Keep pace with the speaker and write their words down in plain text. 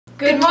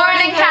Good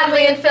morning,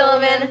 Hadley and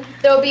Philemon.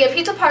 There will be a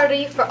pizza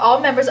party for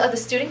all members of the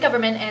student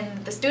government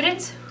and the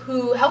students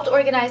who helped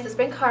organize the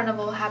Spring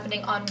Carnival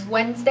happening on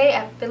Wednesday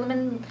at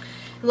Philemon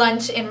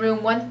Lunch in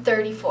room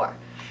 134.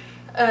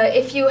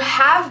 If you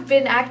have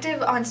been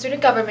active on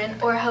student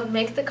government or helped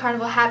make the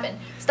carnival happen,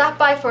 stop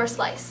by for a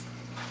slice.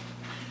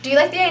 Do you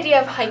like the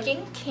idea of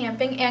hiking,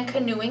 camping, and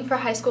canoeing for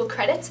high school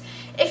credits?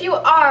 If you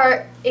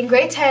are in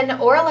grade 10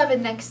 or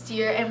 11 next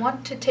year and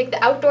want to take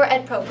the outdoor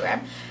ed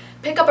program,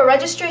 pick up a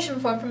registration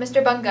form from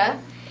Mr. Bunga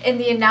in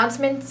the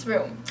announcements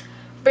room.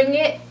 Bring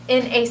it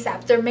in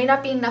ASAP. There may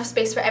not be enough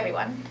space for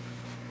everyone.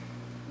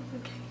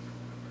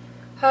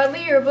 Hadley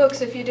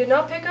yearbooks. If you did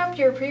not pick up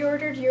your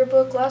pre-ordered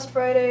yearbook last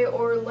Friday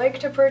or like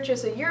to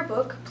purchase a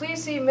yearbook,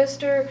 please see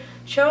Mr.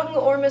 Chung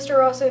or Mr.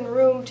 Ross in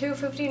room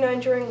 259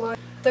 during lunch.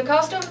 The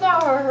cost of the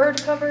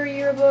hardcover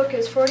yearbook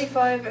is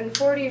 $45 and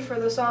 $40 for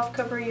the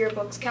softcover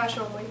yearbooks, cash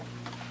only.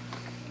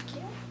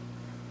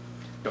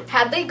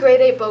 Hadley Grade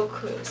 8 Boat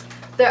Cruise.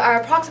 There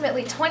are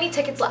approximately 20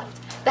 tickets left.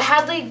 The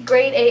Hadley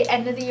Grade 8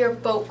 End of the Year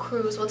Boat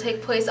Cruise will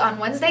take place on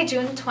Wednesday,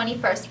 June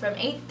 21st from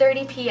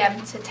 8:30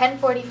 p.m. to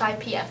 10:45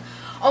 p.m.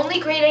 Only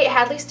Grade 8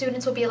 Hadley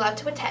students will be allowed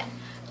to attend.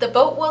 The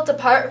boat will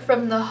depart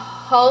from the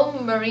Hull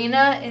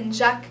Marina in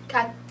Jacques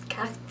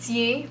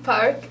Cartier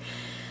Park.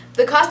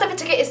 The cost of a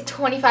ticket is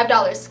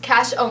 $25,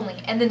 cash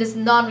only, and it is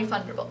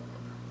non-refundable.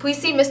 Please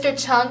see Mr.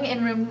 Chung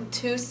in room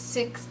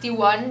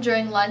 261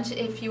 during lunch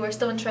if you are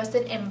still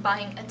interested in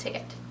buying a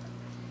ticket.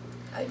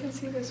 I can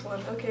see this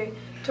one. Okay.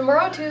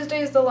 Tomorrow,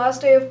 Tuesday, is the last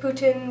day of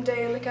Poutine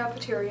Day in the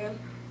cafeteria.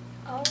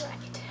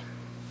 Alright.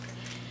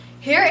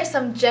 Here is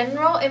some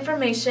general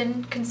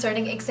information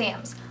concerning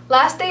exams.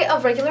 Last day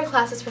of regular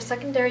classes for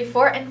Secondary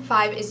 4 and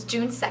 5 is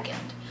June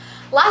 2nd.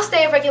 Last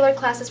day of regular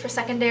classes for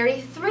Secondary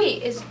 3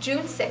 is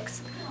June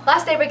 6th.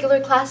 Last day of regular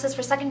classes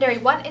for Secondary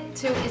 1 and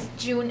 2 is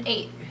June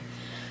 8th.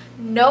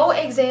 No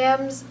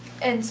exams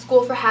in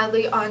school for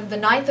Hadley on the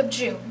 9th of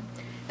June.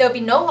 There will be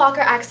no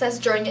locker access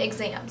during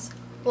exams.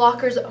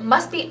 Lockers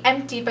must be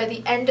empty by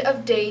the end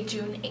of day,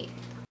 June 8th.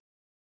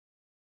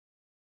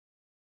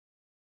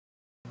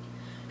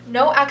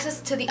 No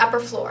access to the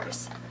upper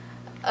floors.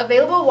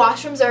 Available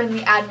washrooms are in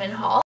the admin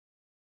hall.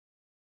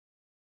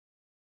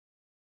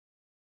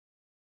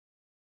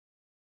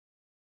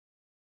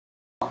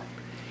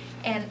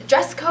 And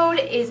dress code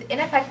is in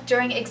effect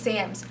during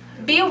exams.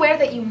 Be aware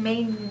that you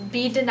may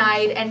be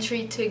denied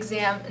entry to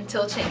exam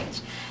until change.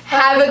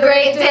 Have a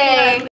great day!